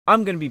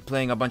I'm gonna be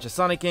playing a bunch of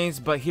Sonic games,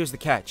 but here's the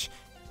catch.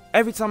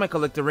 Every time I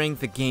collect a ring,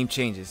 the game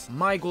changes.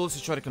 My goal is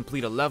to try to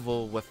complete a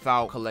level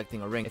without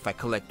collecting a ring. If I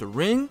collect a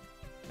ring,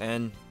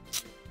 then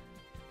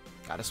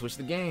gotta switch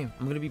the game.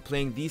 I'm gonna be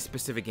playing these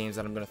specific games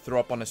that I'm gonna throw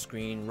up on the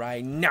screen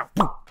right now.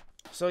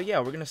 So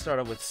yeah, we're gonna start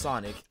off with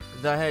Sonic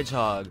the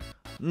Hedgehog,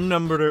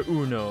 number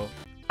uno.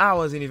 I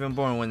wasn't even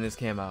born when this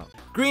came out.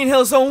 Green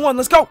Hill Zone 1,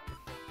 let's go!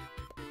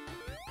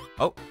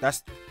 Oh,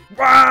 that's...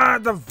 Ah,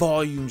 the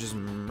volume just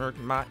murked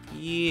my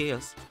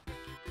ears.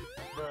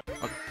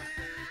 Okay.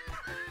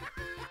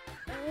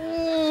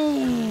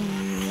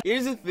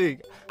 Here's the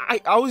thing.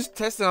 I was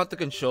testing out the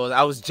controls.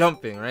 I was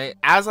jumping, right?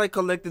 As I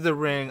collected the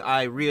ring,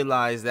 I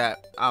realized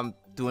that I'm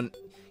doing...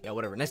 Yeah,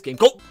 whatever. Next game,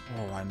 go!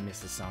 Oh, I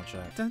missed the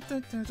soundtrack. Dun,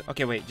 dun, dun, dun.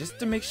 Okay, wait. Just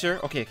to make sure.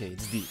 Okay,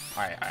 it's deep.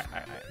 All right.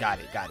 Got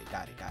it.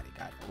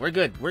 We're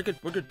good. We're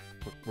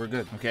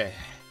good. Okay.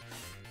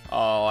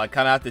 Oh, I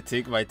kind of have to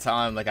take my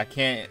time. Like, I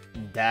can't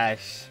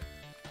dash.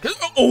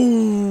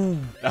 Oh!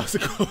 That was a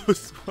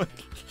close one.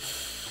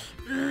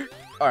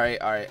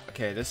 Alright.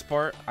 Okay, this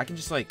part, I can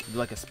just, like, do,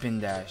 like, a spin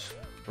dash.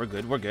 We're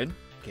good.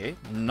 Okay,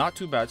 not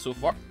too bad so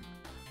far.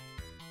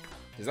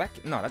 Does that...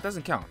 No, that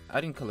doesn't count.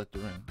 I didn't collect the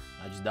ring.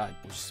 I just died.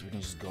 We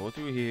can just go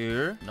through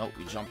here. Nope,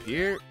 we jump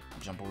here.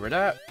 Jump over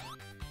that.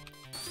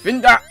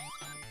 Spin dash!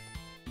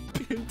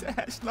 Spin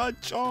dash, not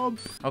jump!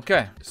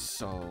 Okay,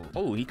 so...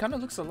 Oh, he kind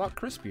of looks a lot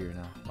crispier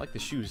now. I like the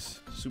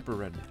shoes. Super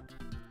red.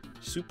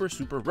 Super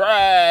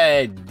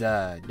red!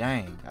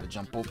 Dang, gotta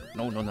jump over.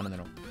 No.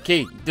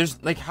 Okay,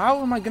 there's... Like,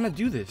 how am I gonna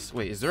do this?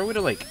 Wait, is there a way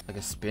to, like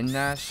a spin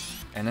dash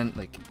and then,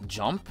 like,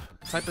 jump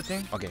type of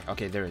thing?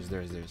 Okay, there is.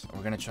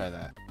 We're gonna try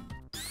that.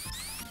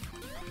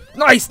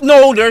 Nice!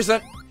 No, there's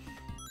a...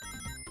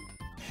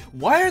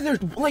 Why are there...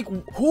 Like,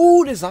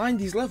 who designed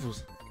these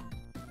levels?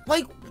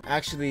 Like...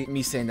 Actually,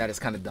 me saying that is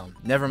kind of dumb.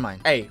 Never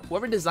mind. Hey,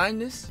 whoever designed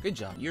this, good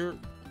job. You're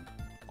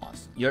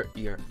awesome. You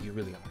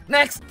really are.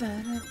 Next!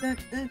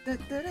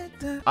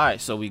 Alright,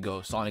 so we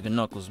go. Sonic and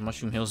Knuckles,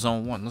 Mushroom Hill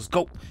Zone 1. Let's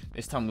go.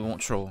 This time we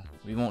won't troll.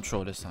 We won't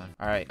troll this time.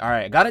 Alright.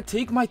 I gotta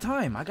take my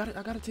time. I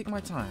gotta take my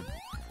time.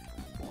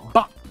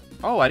 Bah!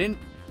 Oh, I didn't...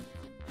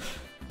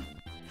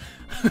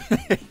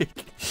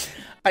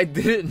 I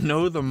didn't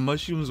know the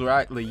mushrooms were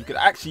like you could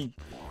actually...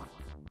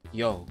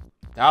 Yo,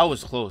 that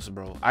was close,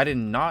 bro. I did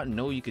not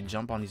know you could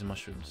jump on these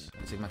mushrooms.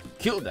 Let's take my...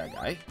 Kill that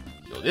guy.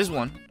 Yo, this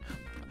one.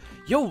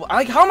 Yo,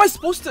 like, how am I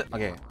supposed to...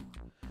 Okay.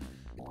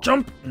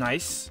 Jump.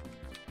 Nice.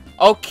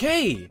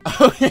 Okay.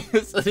 Okay,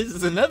 so this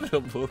is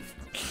inevitable.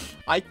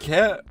 I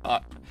can't...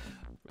 oh,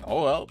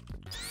 well.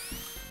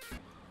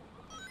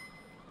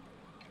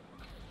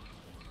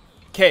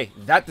 Okay,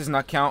 that does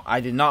not count.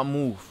 I did not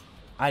move.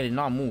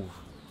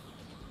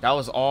 That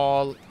was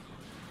all...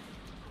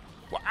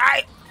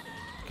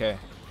 Okay.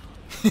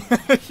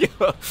 Yo,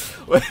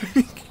 what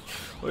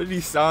are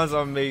these sounds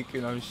I'm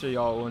making? I'm sure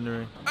y'all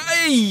wondering.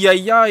 Ay.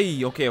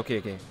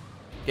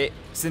 Okay,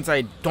 since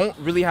I don't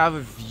really have a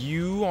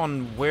view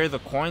on where the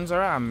coins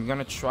are, I'm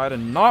gonna try to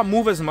not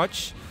move as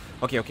much.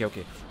 Okay.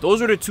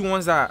 Those are the two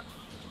ones that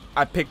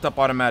I picked up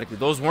automatically.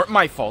 Those weren't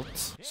my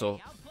fault. So,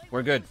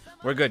 we're good.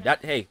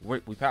 Hey,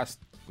 we passed.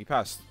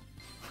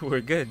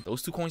 We're good.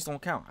 Those two coins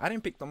don't count. I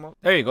didn't pick them up.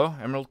 There you go.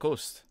 Emerald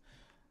Coast.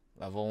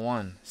 Level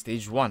 1.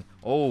 Stage 1.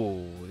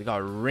 Oh, they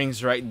got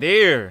rings right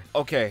there.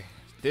 Okay.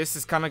 This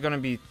is kind of going to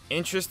be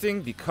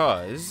interesting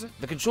because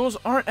the controls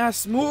aren't as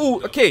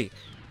smooth. Okay.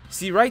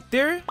 See right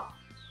there?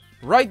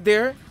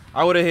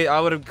 I would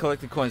have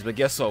collected coins, but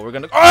guess what? We're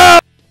going to... Ah!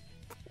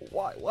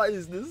 Why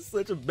is this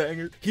such a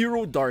banger?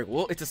 Hero Dark.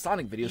 Well, it's a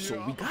Sonic video,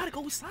 so we got to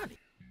go with Sonic.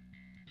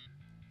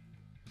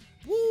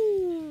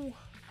 Woo!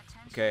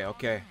 Okay.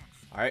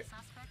 Alright.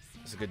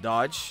 It's a good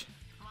dodge.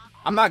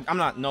 I'm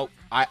not, nope.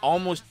 I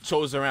almost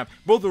chose the ramp.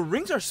 Bro, the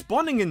rings are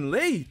spawning in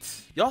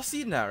late. Y'all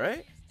seen that,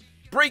 right?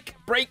 Break.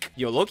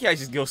 Yo, Loki, I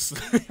just go...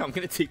 I'm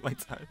gonna take my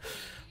time.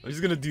 I'm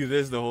just gonna do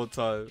this the whole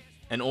time.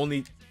 And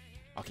only...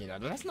 Okay,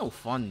 that's no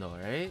fun though,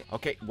 right?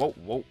 Okay,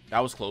 whoa. That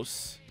was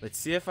close. Let's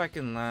see if I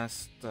can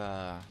last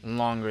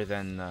longer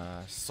than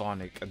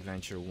Sonic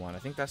Adventure 1. I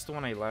think that's the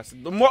one I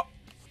lasted the most.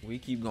 We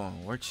keep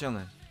going. We're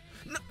chilling.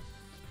 No.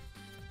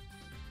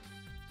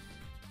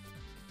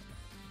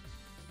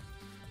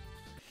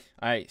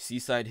 Alright,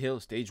 Seaside Hill,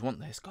 stage 1.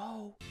 Let's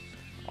go.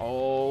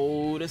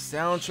 Oh, the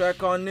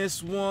soundtrack on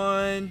this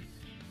one.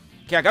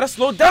 Okay, I gotta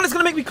slow down. It's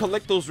gonna make me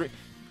collect those rings.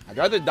 I'd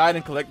rather die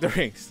than collect the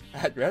rings.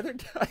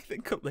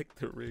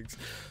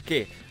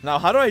 Okay, now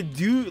how do I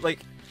do, like,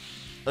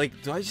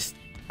 do I just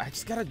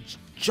gotta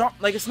jump?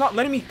 Like, it's not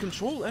letting me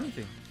control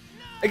anything.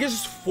 Like, it's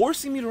just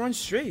forcing me to run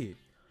straight.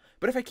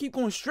 But if I keep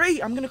going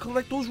straight, I'm gonna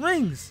collect those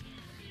rings.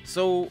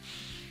 So,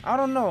 I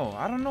don't know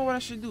what I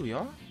should do,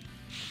 y'all.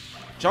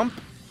 Jump.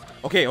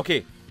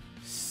 Okay.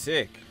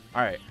 Sick.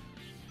 Alright.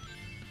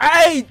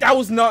 Hey, that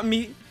was not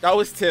me. That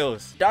was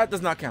Tails. That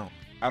does not count.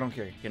 I don't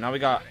care. Okay, now we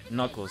got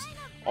Knuckles.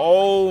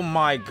 Oh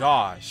my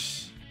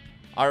gosh.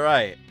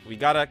 Alright. We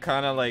gotta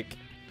kind of like...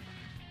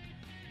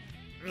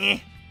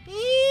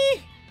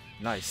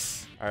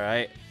 Nice.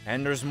 Alright.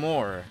 And there's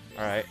more.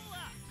 Alright.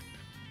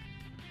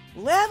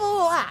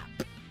 Level up.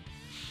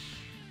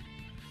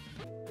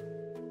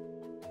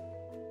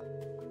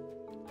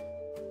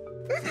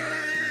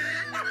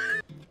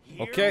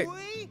 Okay,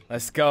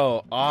 let's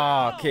go.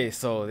 Ah, okay,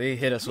 so they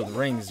hit us with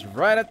rings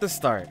right at the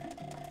start.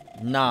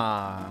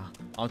 Nah,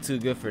 I'm too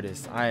good for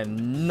this. I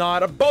am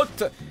not about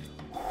to...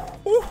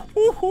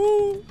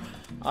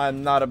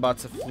 I'm not about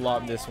to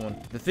flop this one.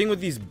 The thing with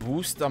these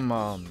boost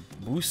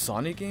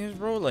Sonic games,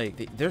 bro,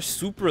 like they're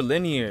super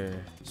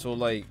linear. So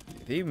like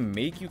they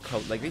make you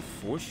like they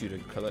force you to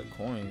collect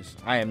coins.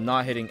 I am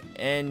not hitting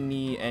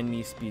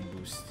any speed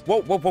boost.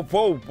 Whoa, whoa, whoa,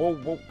 whoa, whoa,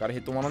 whoa. Gotta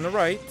hit the one on the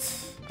right.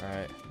 All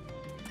right.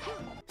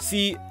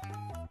 See,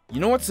 you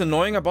know what's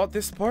annoying about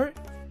this part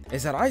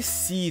is that I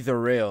see the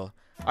rail.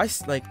 I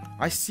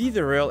see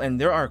the rail and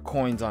there are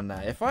coins on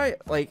that. If I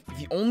like,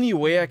 the only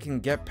way I can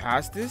get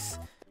past this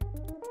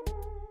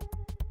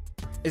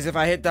is if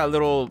I hit that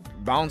little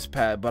bounce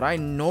pad, but I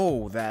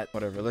know that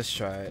whatever, let's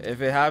try it.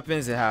 If it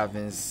happens, it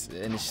happens,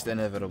 and it's just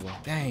inevitable.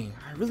 Dang,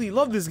 I really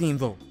love this game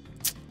though.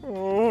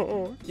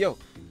 Yo,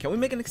 can we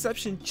make an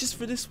exception just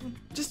for this one?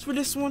 Just for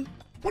this one?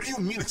 What do you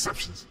mean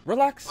exceptions?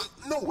 Relax.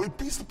 No, it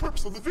beats the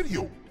purpose of the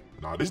video.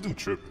 Nah, this dude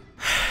tripping.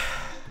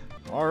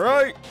 All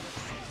right.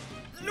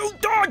 No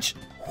dodge.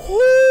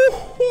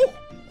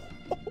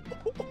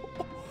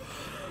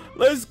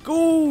 Let's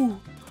go.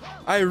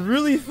 I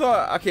really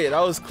thought, okay, that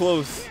was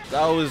close.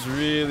 That was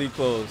really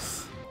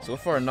close. So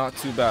far, not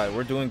too bad.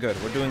 We're doing good.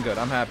 We're doing good.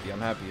 I'm happy. I'm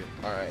happy.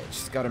 All right,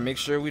 just gotta make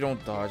sure we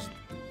don't dodge.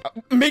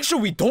 Make sure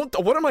we don't.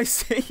 What am I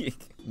saying?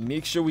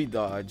 Make sure we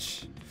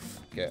dodge.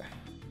 Okay.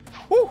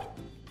 Woo.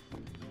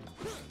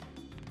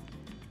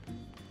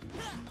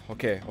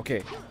 Okay.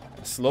 Okay.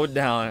 Slow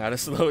down. Gotta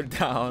slow it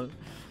down.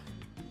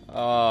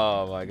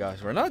 Oh my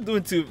gosh, we're not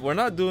doing bad. We're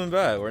not doing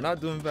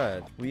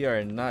bad. We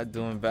are not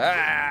doing bad.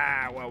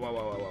 Ah,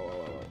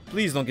 whoa.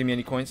 Please don't give me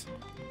any coins.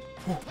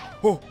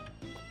 Oh.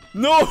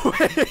 No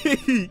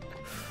way!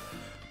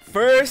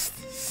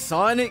 First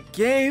Sonic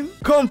game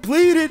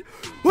completed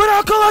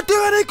without collecting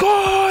any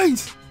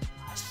coins!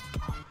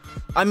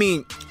 I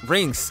mean,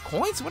 rings.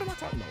 Coins? What am I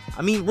talking about?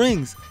 I mean,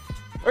 rings.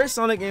 First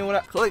Sonic game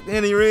without collecting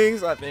any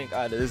rings. I think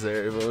I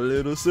deserve a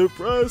little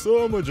surprise,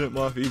 so I'm gonna drink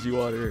my Fiji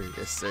water.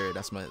 Yes, sir.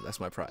 That's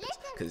my prize.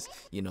 Cause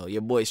you know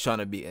your boy's trying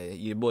to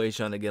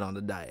get on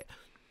the diet.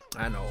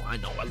 I know. I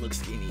look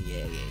skinny.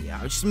 Yeah.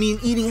 I just mean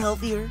eating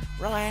healthier.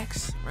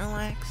 Relax.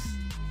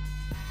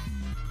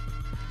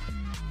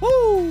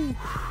 Woo!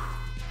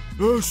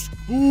 Yes.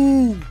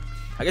 Ooh.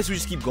 I guess we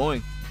just keep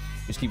going.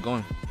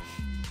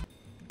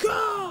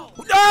 Go!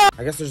 No!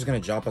 I guess they're just gonna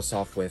drop us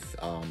off with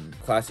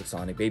classic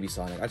Sonic, Baby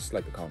Sonic. I just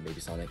like to call him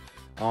Baby Sonic.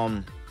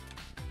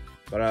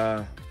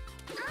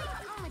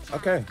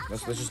 Okay,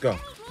 let's just go.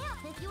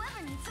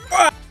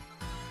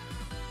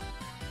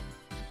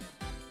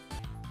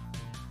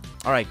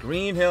 All right,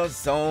 Green Hill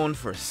Zone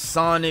for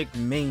Sonic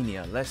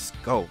Mania. Let's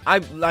go.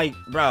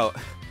 Bro,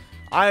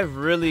 I've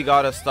really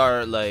gotta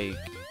start like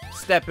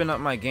stepping up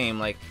my game.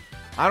 Like,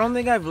 I don't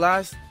think I've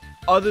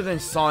other than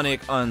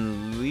Sonic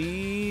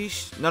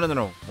Unleashed.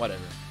 No.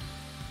 Whatever.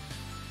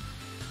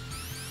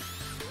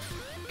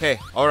 Okay.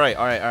 All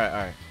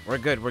right. We're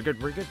good.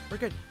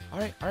 All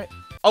right.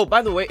 Oh,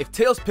 by the way, if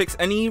Tails picks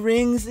any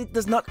rings, it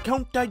does not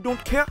count. I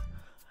don't care.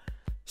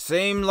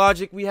 Same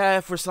logic we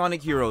have for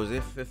Sonic Heroes.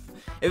 If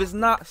it's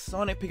not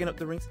Sonic picking up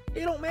the rings,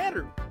 it don't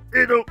matter.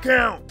 It don't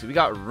count. So we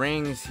got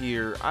rings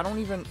here.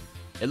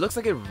 It looks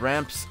like it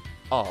ramps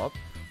up.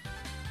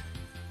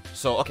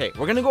 So, okay,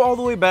 we're gonna go all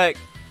the way back.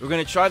 We're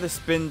gonna try the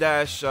spin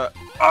dash.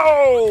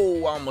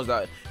 Oh, I almost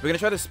died. We're gonna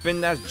try the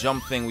spin dash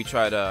jump thing we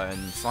tried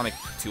in Sonic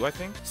 2, I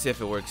think. See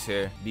if it works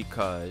here,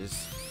 because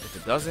if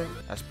it doesn't,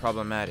 that's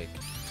problematic.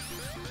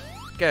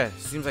 Okay,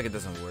 seems like it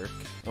doesn't work.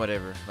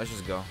 Whatever, let's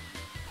just go.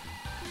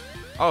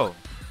 Oh,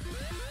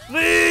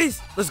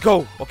 please, let's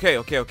go. Okay.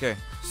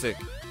 Sick.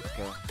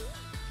 Okay.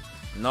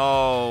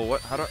 No,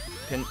 what? How do?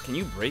 Can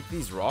you break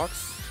these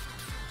rocks,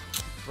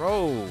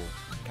 bro?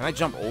 Can I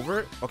jump over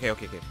it? Okay.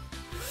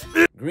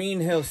 Green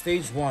Hill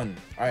Stage 1.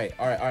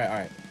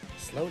 Alright.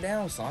 Slow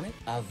down, Sonic.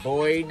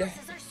 Avoid.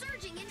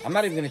 I'm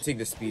not even gonna take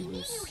the speed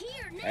boost.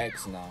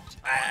 X no.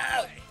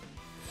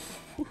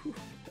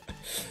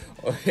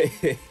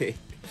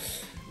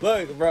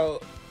 Look, bro.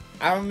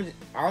 I'm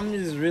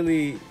just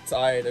really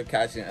tired of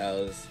catching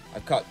L's.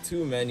 I've caught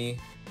too many.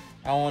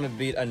 I want to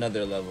beat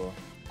another level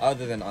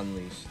other than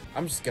Unleashed.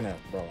 I'm just gonna,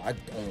 bro, I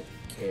don't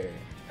care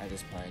at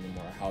this point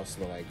anymore how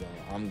slow I go.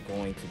 I'm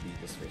going to beat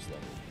this first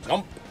level.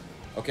 Jump!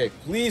 Okay,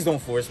 please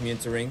don't force me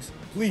into rings.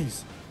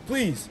 Please.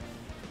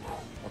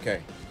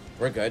 Okay,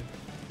 we're good.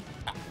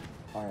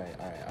 Alright.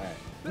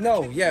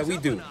 No, yeah, we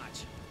do.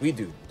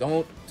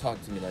 Don't talk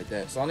to me like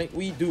that. Sonic,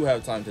 we do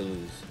have time to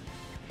lose.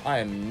 I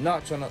am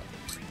not trying to...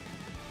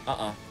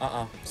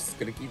 Just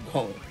gonna keep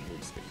going.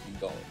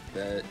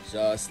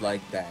 Just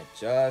like that.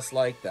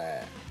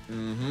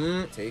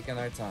 Taking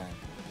our time.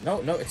 No,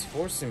 it's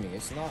forcing me.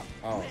 It's not.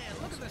 Oh.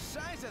 Look at the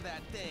size of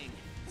that thing.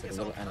 It's like a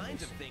little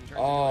animation.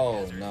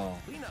 Oh no.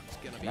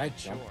 Can I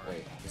jump?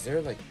 Wait. Is there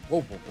like?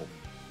 Whoa.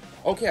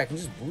 Okay, I can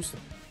just boost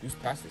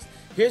past this.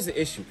 Here's the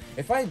issue.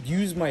 If I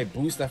use my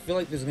boost, I feel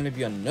like there's gonna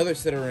be another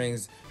set of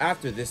rings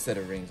after this set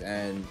of rings,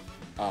 and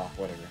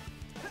whatever.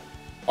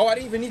 Oh, I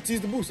didn't even need to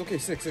use the boost. Okay,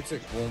 sick.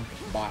 Boom,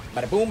 bop,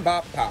 bada boom,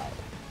 bop, pow.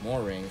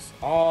 More rings.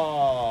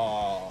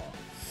 Oh.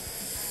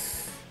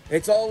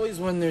 It's always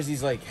when there's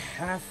these like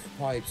half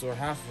pipes or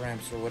half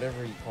ramps or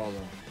whatever you call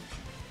them.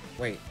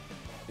 Wait,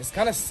 this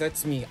kind of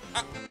sets me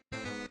up.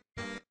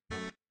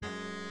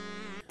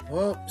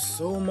 Well,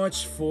 so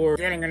much for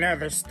getting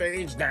another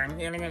stage done.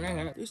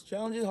 This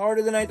challenge is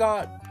harder than I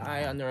thought.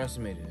 I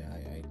underestimated it.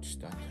 I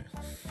just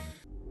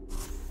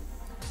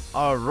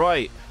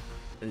Alright.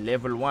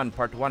 Level 1,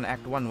 part 1,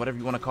 act 1, whatever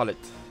you want to call it.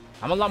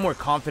 I'm a lot more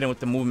confident with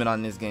the movement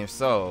on this game,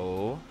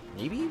 so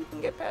maybe we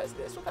can get past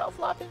this without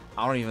flopping.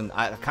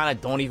 I kind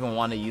of don't even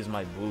want to use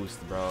my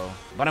boost, bro.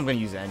 But I'm going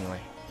to use it anyway.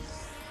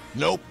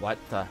 Nope. What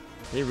the?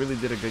 They really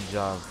did a good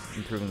job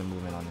improving the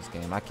movement on this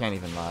game. I can't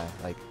even lie.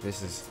 Like,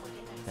 this is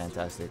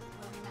fantastic.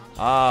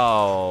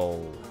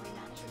 Oh.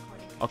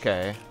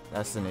 Okay,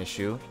 that's an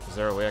issue. Is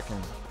there a way I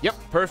can... Yep,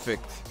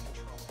 perfect.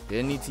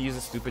 Didn't need to use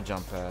a stupid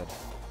jump pad.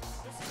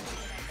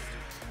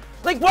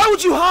 Like, why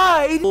would you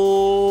hide?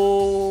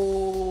 Oh.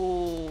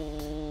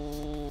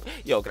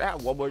 Yo, can I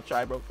have one more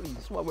try, bro?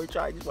 Please, one more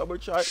try. Just one more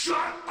try. Shut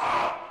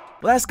up.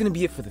 Well, that's gonna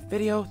be it for the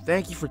video.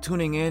 Thank you for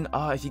tuning in.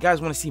 If you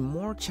guys want to see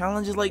more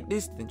challenges like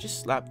this, then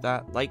just slap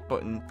that like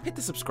button, hit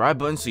the subscribe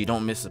button so you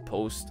don't miss a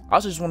post. I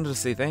also just wanted to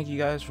say thank you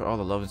guys for all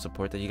the love and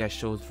support that you guys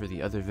showed for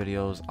the other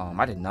videos.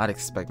 I did not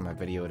expect my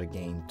video to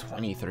gain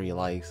 23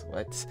 likes.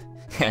 What?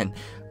 And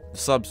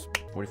subs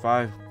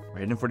 45. We're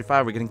hitting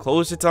 45. We're getting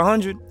closer to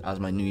 100. That was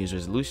my New Year's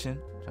resolution,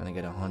 trying to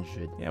get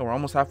 100. Yeah, we're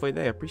almost halfway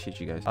there. I appreciate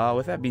you guys.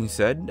 With that being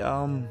said,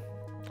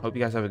 hope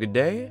you guys have a good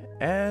day,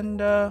 and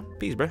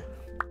peace, bruh.